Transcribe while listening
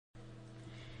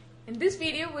In this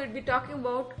video, we will be talking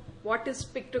about what is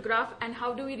pictograph and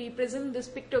how do we represent this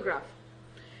pictograph.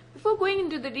 Before going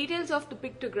into the details of the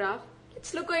pictograph,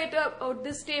 let's look at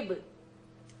this table.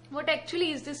 What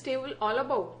actually is this table all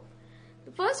about?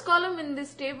 The first column in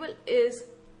this table is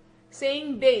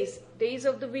saying days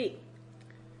of the week.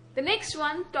 The next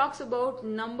one talks about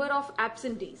number of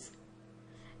absentees.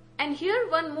 And here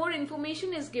one more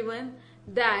information is given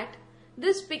that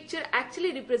this picture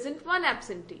actually represents one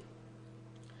absentee.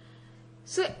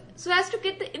 So as to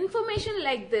get the information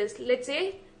like this, let's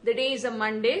say the day is a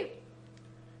Monday.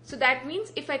 So that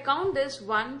means if I count this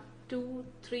 1, 2,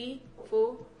 3,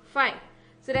 4, 5.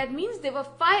 So that means there were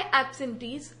 5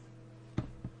 absentees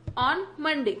on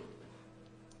Monday.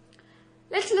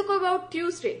 Let's look about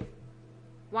Tuesday.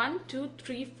 1, 2,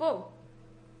 3, 4.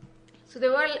 So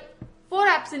there were 4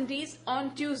 absentees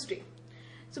on Tuesday.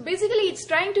 So basically it's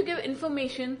trying to give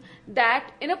information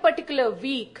that in a particular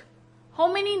week,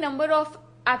 how many number of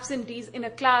absentees in a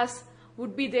class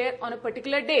would be there on a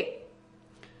particular day.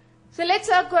 So let's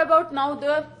talk about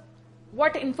now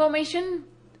what information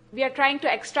we are trying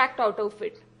to extract out of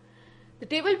it. The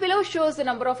table below shows the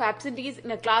number of absentees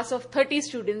in a class of 30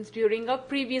 students during a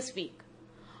previous week.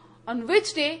 On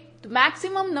which day the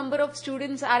maximum number of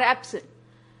students are absent.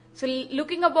 So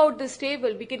looking about this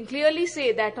table, we can clearly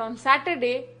say that on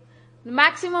Saturday, the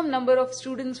maximum number of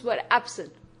students were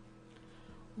absent.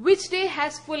 Which day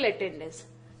has full attendance?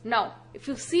 Now, if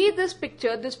you see this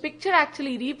picture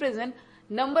actually represents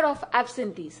number of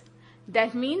absentees.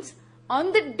 That means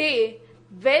on the day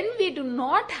when we do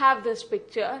not have this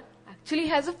picture, actually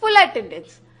has a full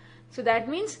attendance. So that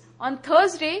means on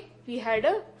Thursday, we had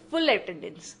a full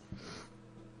attendance.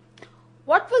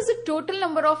 What was the total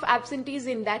number of absentees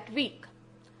in that week?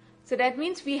 So that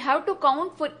means we have to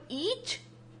count for each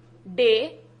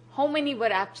day how many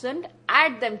were absent,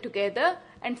 add them together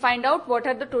and find out what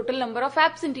are the total number of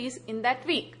absentees in that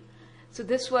week. So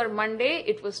this were Monday,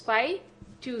 it was 5,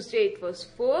 Tuesday it was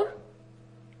 4,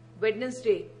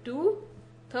 Wednesday 2,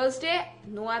 Thursday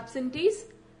no absentees,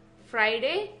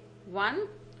 Friday 1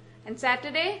 and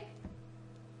Saturday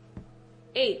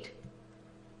 8.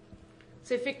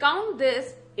 So if we count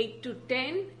this 8 to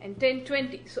 10 and 10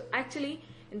 20. So actually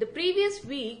in the previous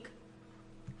week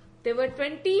there were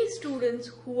 20 students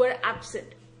who were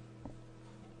absent.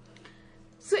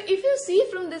 So if you see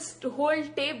from this whole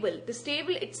table, this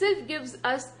table itself gives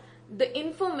us the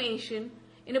information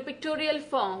in a pictorial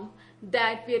form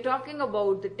that we are talking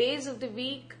about the days of the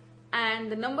week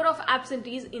and the number of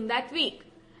absentees in that week.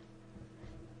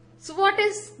 So what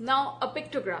is now a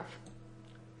pictograph?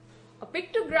 A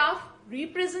pictograph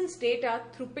represents data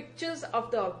through pictures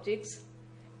of the objects.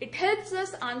 It helps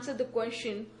us answer the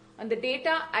question on the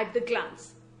data at the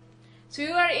glance. So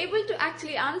you are able to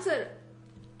actually answer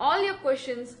all your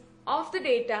questions of the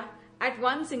data at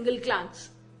one single glance.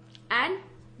 And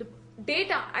the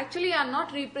data actually are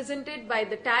not represented by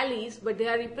the tallies, but they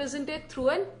are represented through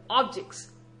an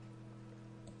objects.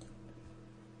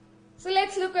 So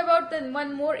let's look about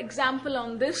one more example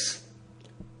on this.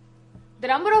 The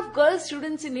number of girl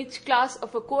students in each class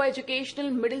of a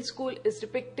co-educational middle school is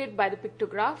depicted by the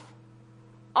pictograph.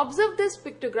 Observe this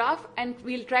pictograph and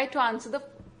we'll try to answer the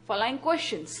following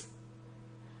questions.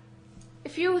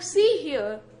 If you see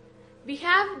here, we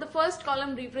have the first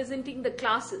column representing the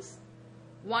classes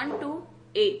 1 to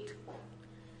 8.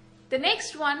 The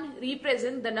next one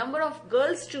represents the number of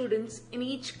girl students in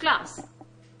each class.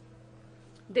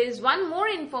 There is one more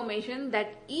information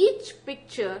that each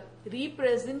picture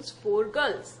represents 4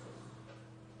 girls.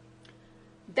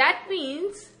 That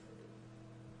means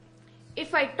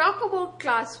if I talk about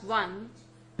class 1,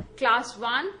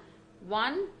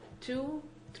 1, 2,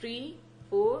 3,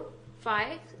 4,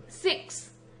 5, 6.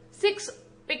 6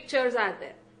 pictures are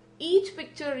there. Each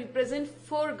picture represents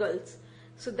 4 girls.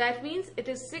 So that means it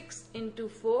is 6 into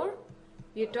 4.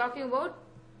 We are talking about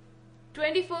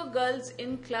 24 girls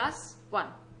in class 1.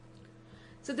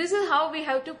 So this is how we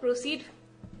have to proceed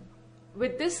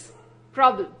with this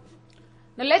problem.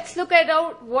 Now let's look at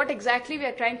what exactly we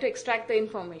are trying to extract the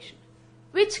information.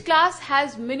 Which class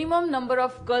has minimum number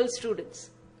of girl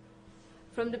students?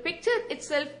 From the picture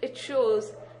itself, it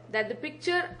shows that the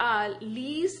picture are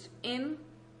least in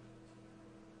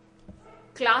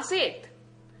class 8.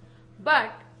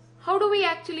 But how do we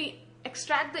actually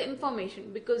extract the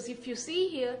information? Because if you see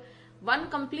here, one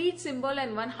complete symbol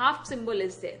and one half symbol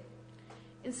is there.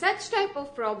 In such type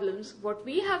of problems, what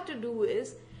we have to do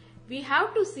is, we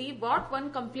have to see what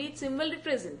one complete symbol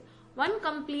represents. One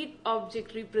complete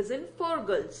object represents 4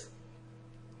 girls.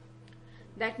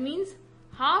 That means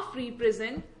half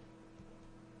represent,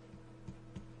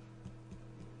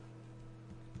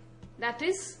 that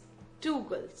is 2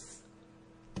 girls.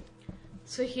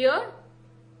 So here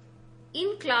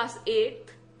in class 8th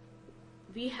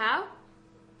we have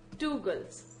 2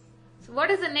 girls. So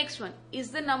what is the next one?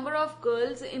 Is the number of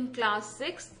girls in class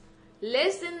 6th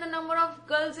less than the number of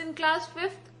girls in class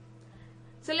 5th?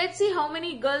 So let's see how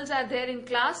many girls are there in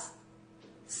class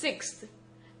 6th.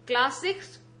 Class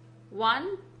 6th,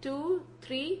 1, 2,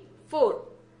 3, 4.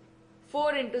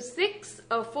 4 into 6,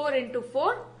 4 into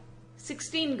 4,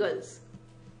 16 girls.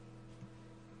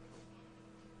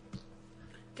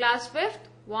 Class 5th,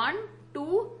 1,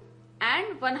 2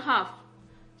 and 1 half.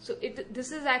 So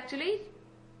this is actually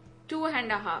 2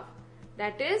 and a half.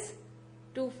 That is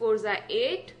 2 4s are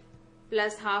 8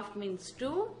 plus half means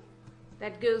 2.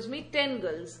 That gives me 10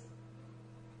 girls.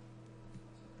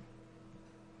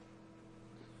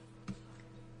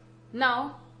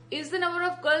 Now, is the number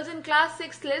of girls in class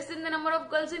 6th less than the number of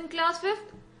girls in class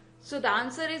 5th? So the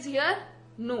answer is here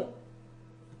no.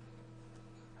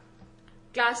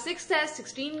 Class 6th has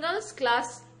 16 girls,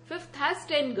 class 5th has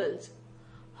 10 girls.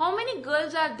 How many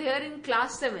girls are there in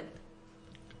class 7th?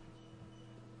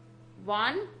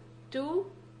 1,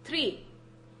 2, 3.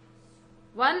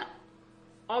 One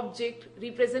object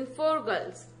represents 4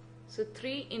 girls. So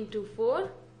 3 into 4,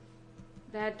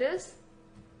 that is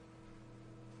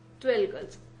 12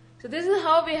 girls. So this is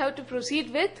how we have to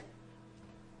proceed with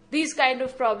these kind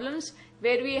of problems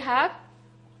where we have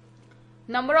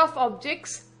number of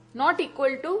objects not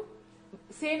equal to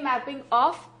same mapping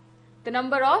of the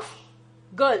number of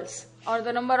girls or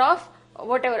the number of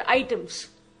whatever items.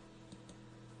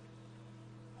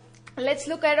 Let's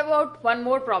look at about one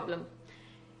more problem.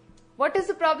 What is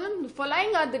the problem? The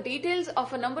following are the details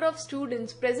of a number of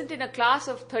students present in a class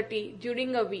of 30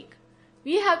 during a week.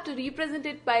 We have to represent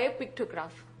it by a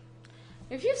pictograph.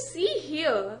 If you see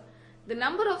here, the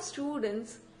number of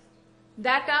students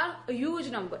that are a huge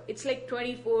number. It's like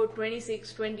 24,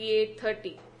 26, 28,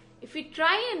 30. If we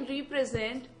try and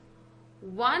represent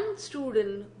one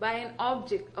student by an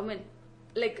object,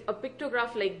 like a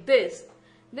pictograph like this,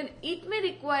 then it may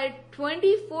require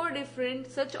 24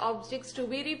 different such objects to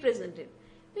be represented,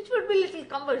 which would be a little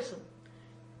cumbersome.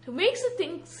 To make the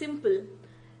thing simple,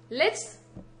 let's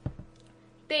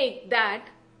take that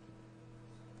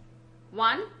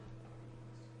one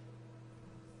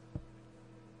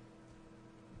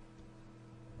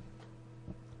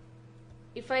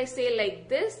if I say like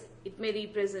this, it may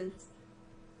represent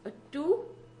a 2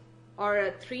 or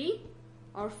a 3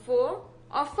 or 4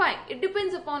 or 5. It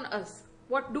depends upon us.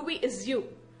 What do we assume?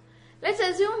 Let's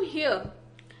assume here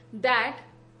that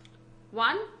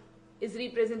 1 is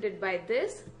represented by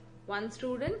this, 1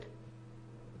 student.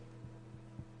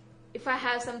 If I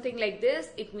have something like this,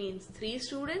 it means 3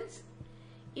 students.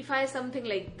 If I have something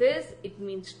like this, it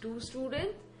means 2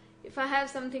 students. If I have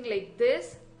something like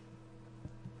this,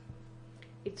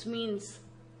 it means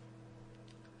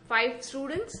 5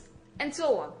 students, and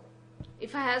so on.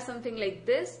 If I have something like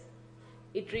this,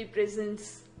 it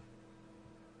represents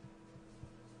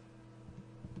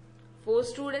 4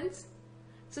 students.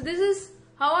 So this is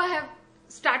how I have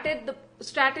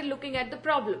started looking at the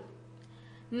problem.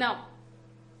 Now,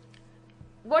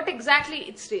 what exactly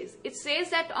it says? It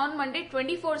says that on Monday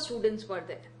 24 students were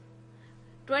there.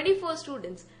 24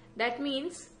 students. That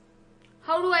means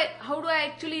how do I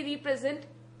actually represent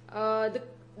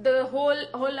the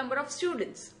whole number of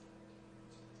students?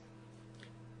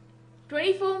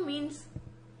 24 means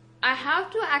I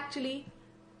have to actually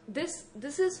this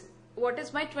is what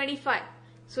is my 25.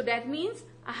 So that means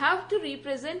I have to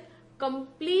represent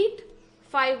complete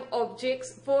 4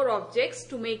 objects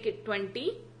to make it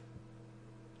 20.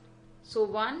 So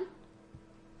 1,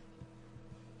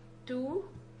 2,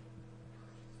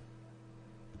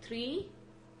 3,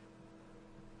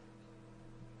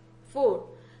 4.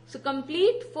 So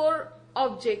complete 4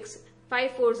 objects,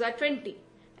 5 4s are 20.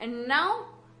 And now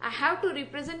I have to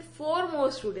represent 4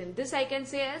 more students. This I can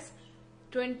say as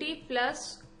 20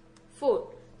 plus 4.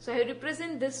 So I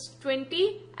represent this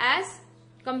 20 as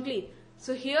complete.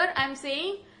 So here I am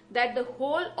saying that the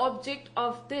whole object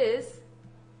of this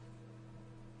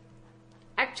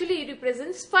actually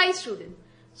represents 5 students.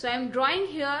 So I am drawing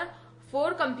here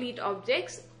 4 complete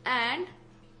objects and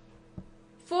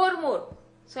 4 more.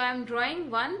 So I am drawing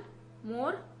 1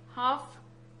 more half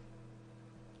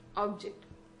object.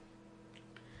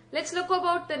 Let's look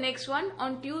about the next one.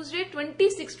 On Tuesday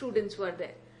 26 students were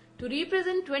there. To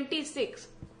represent 26,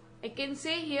 I can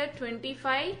say here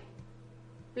 25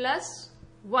 plus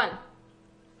 1.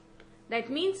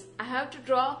 That means I have to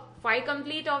draw 5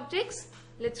 complete objects.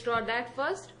 Let's draw that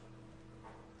first.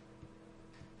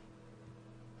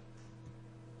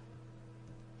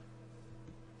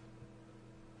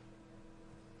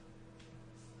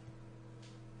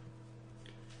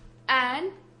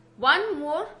 and one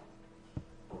more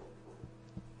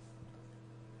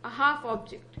a half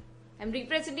object. I'm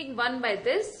representing 1 by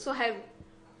this, so I have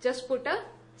just put a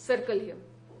circle here.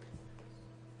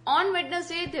 On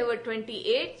Wednesday there were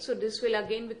 28, so this will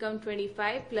again become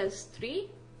 25 plus 3.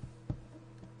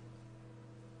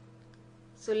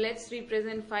 So let's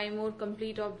represent 5 more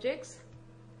complete objects.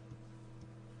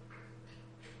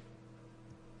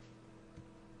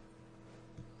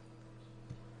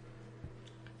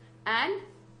 And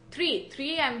 3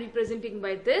 I am representing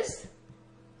by this.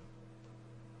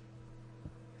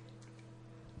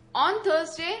 On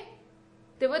Thursday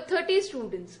there were 30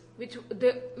 students,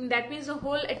 that means the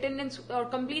whole attendance or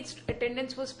complete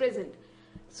attendance was present.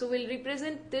 So we'll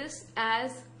represent this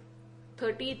as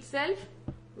 30 itself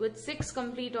with 6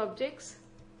 complete objects.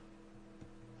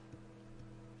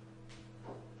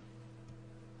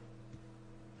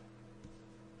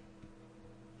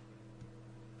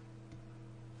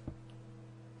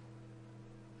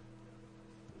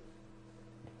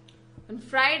 On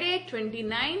Friday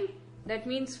 29, that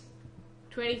means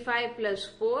 25 plus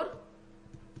 4.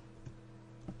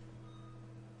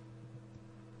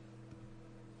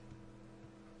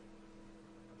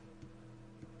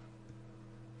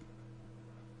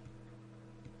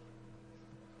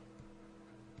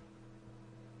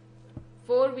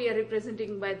 We are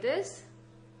representing by this.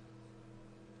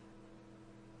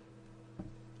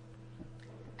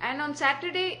 And on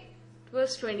Saturday it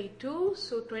was 22,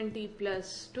 so 20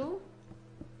 plus 2.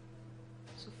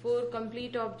 So 4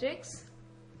 complete objects.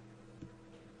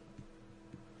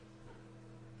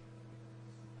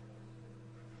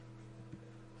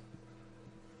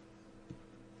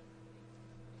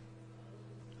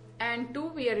 And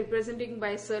 2 we are representing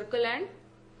by circle and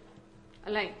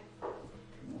a line.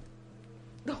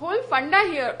 The whole funda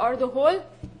here, or the whole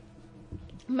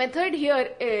method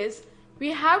here, is we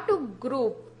have to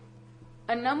group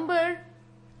a number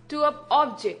to an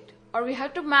object, or we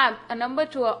have to map a number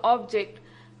to an object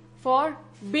for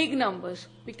big numbers.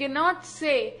 We cannot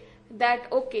say that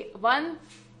okay, one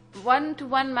to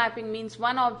one mapping means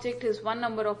one object is one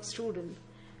number of students,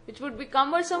 which would be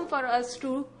cumbersome for us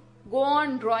to go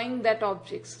on drawing that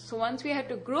objects. So once we have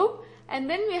to group, and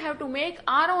then we have to make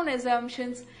our own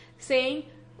assumptions saying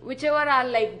whichever are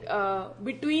like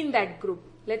between that group.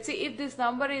 Let's say if this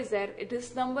number is there,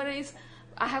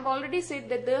 I have already said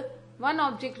that the one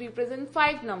object represents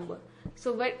 5 number.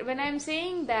 So when I am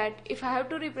saying that if I have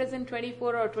to represent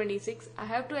 24 or 26, I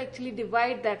have to actually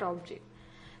divide that object.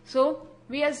 So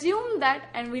we assume that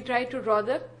and we try to draw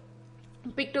the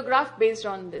pictograph based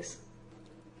on this.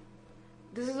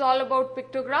 This is all about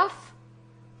pictograph.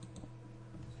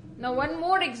 Now one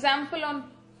more example on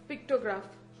pictograph.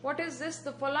 What is this?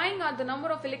 The following are the number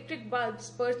of electric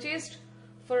bulbs purchased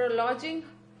for a lodging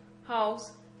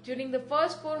house during the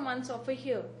first 4 months of a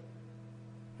year.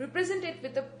 Represent it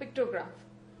with a pictograph.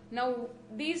 Now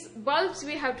these bulbs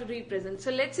we have to represent. So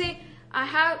let's say I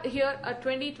have here a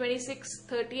 20, 26,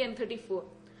 30 and 34.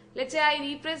 Let's say I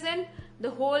represent the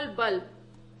whole bulb.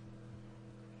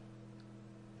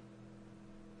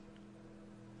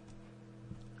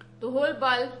 The whole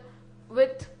bulb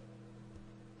with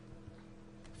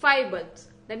 5 bulbs.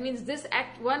 That means this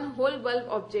one whole bulb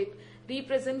object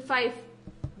represents 5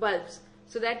 bulbs.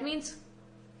 So that means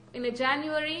in a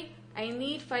January I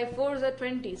need 5 4s are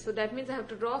 20. So that means I have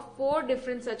to draw 4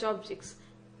 different such objects.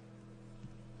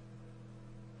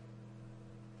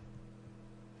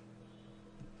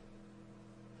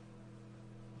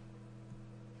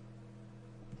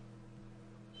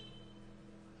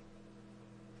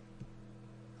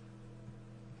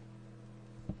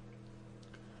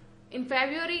 In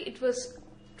February it was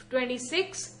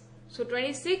 26, so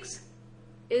 26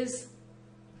 is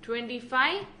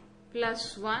 25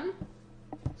 plus 1,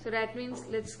 so that means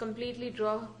let's completely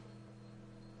draw.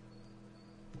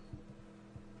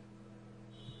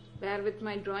 Bear with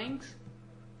my drawings.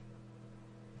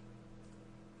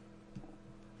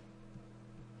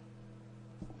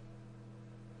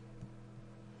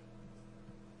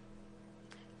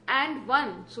 And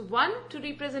 1, so 1 to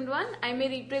represent 1, I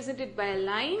may represent it by a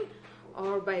line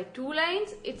or by 2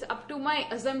 lines. It's up to my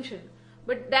assumption,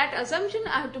 but that assumption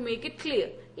I have to make it clear.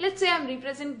 Let's say I'm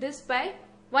representing this by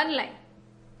 1 line.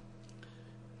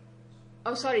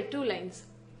 Oh sorry, 2 lines.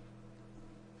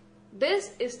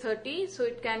 This is 30, so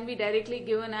it can be directly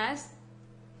given as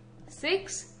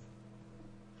 6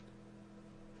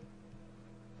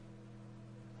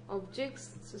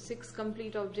 objects. So 6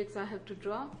 complete objects I have to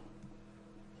draw.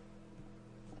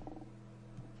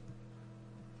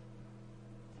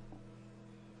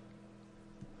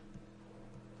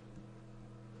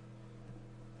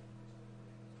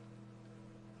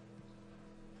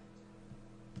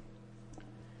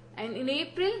 and in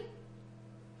April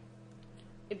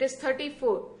it is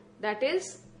 34, that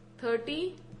is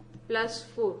 30 plus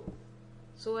 4.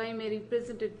 So I may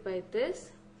represent it by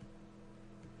this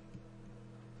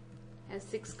as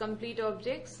 6 complete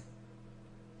objects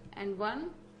and 1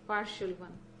 partial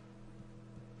one.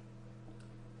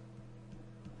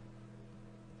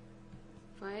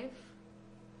 5,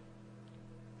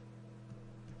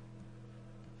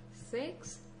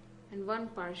 6 and 1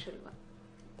 partial one.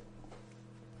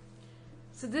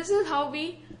 So this is how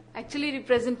we actually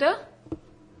represent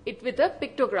it with a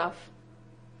pictograph.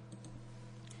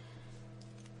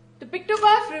 The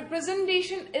pictograph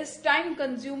representation is time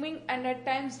consuming and at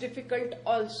times difficult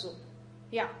also.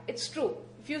 Yeah, it's true.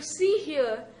 If you see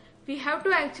here, we have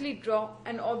to actually draw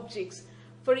an objects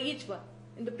for each one.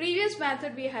 In the previous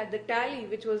method we had the tally,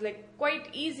 which was like quite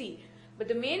easy, but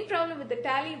the main problem with the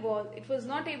tally was it was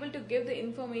not able to give the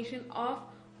information of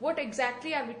what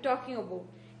exactly are we talking about.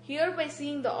 Here, by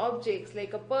seeing the objects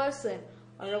like a person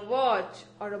or a watch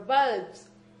or a bulbs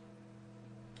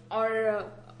or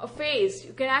a face,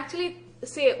 you can actually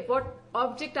say what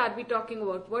object are we talking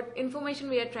about, what information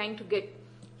we are trying to get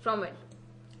from it.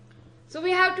 So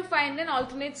we have to find an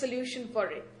alternate solution for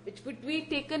it, which would be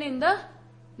taken in the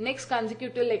next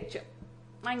consecutive lecture.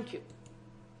 Thank you.